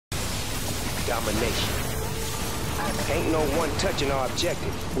domination. Ain't no one touching our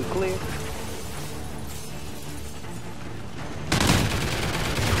objective. We clear?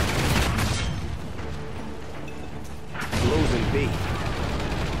 Losing B.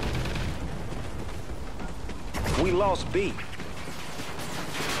 We lost B.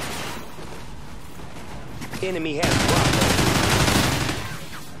 Enemy has Bravo.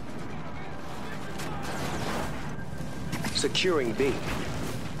 Securing B.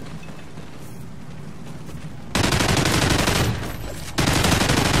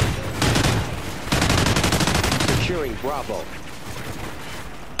 Securing Bravo.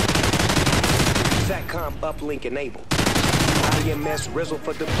 SATCOM uplink enabled. IMS Rizzle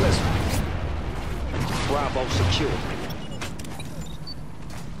for deployment. Bravo secure.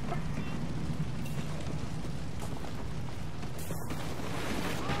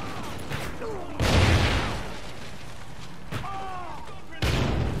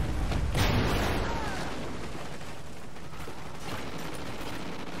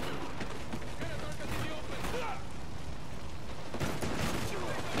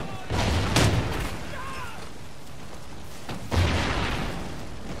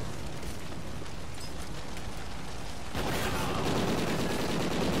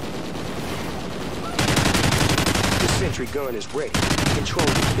 Sentry gun is ready. Control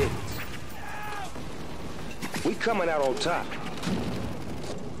the business. We coming out on top.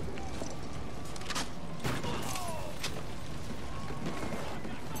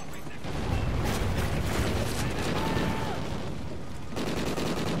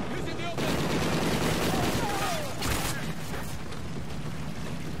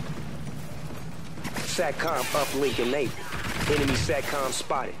 SATCOM uplink enabled. Enemy SATCOM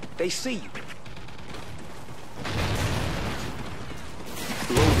spotted. They see you.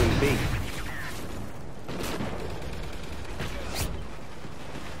 Losing B.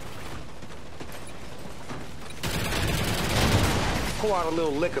 Pour out a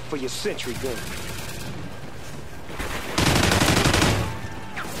little liquor for your sentry gun.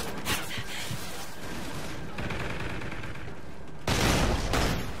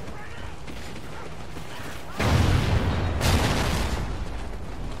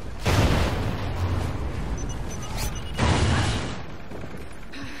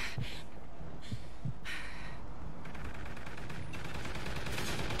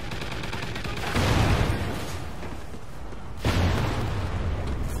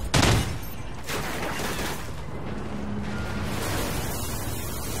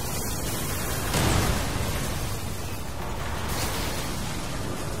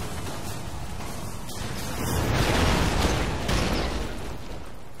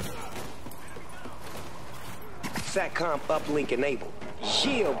 SATCOM uplink enabled.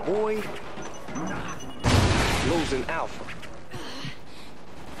 Yeah, boy. Losing Alpha.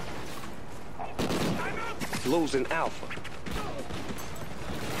 Losing Alpha.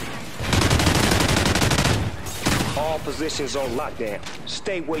 All positions on lockdown.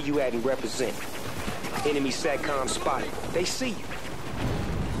 Stay where you at and represent. Enemy SATCOM spotted. They see you.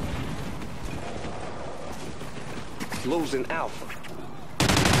 Losing Alpha.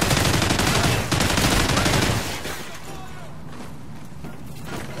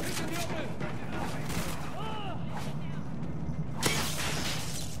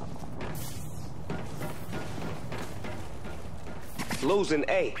 Losing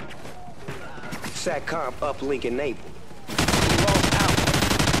A. SATCOM uplink enabled. Lost Alpha.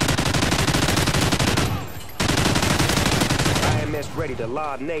 IMS ready to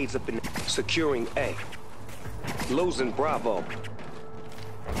lob nades up in. Securing A. Losing Bravo.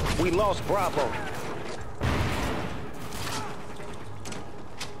 We lost Bravo.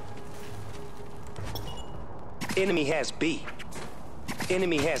 Enemy has B.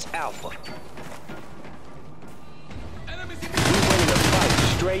 Enemy has Alpha.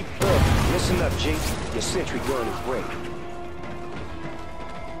 Straight up. Listen up, G. Your sentry gun is ready.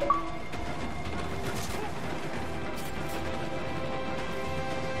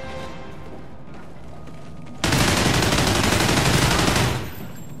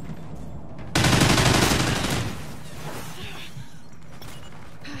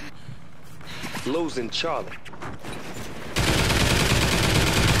 Losing Charlie.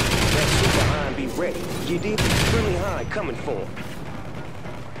 That super hind be ready. You did? Friendly hind coming for him.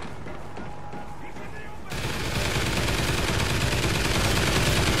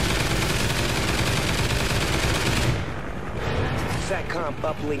 SATCOM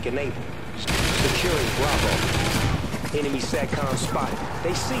uplink enabled. Securing Bravo. Enemy SATCOM spotted.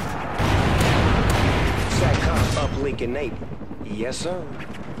 They see you. SATCOM uplink enabled. Yes, sir.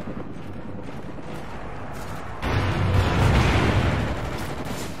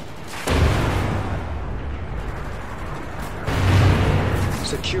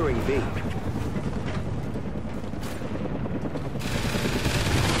 Securing B.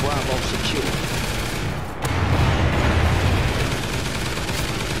 Bravo secure.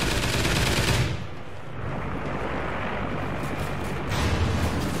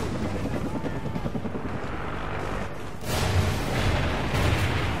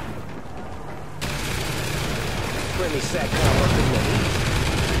 Friendly SATCOM up in the east.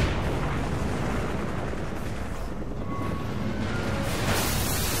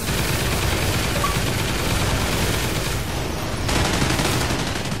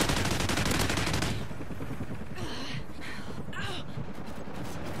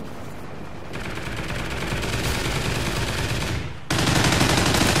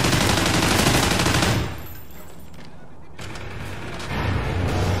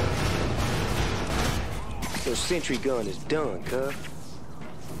 Your sentry gun is done, cuz.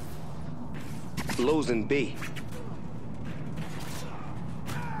 Losing B.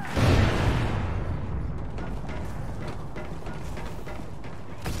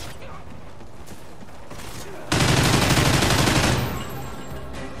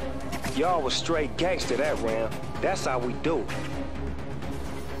 Y'all was straight gangster that round. That's how we do.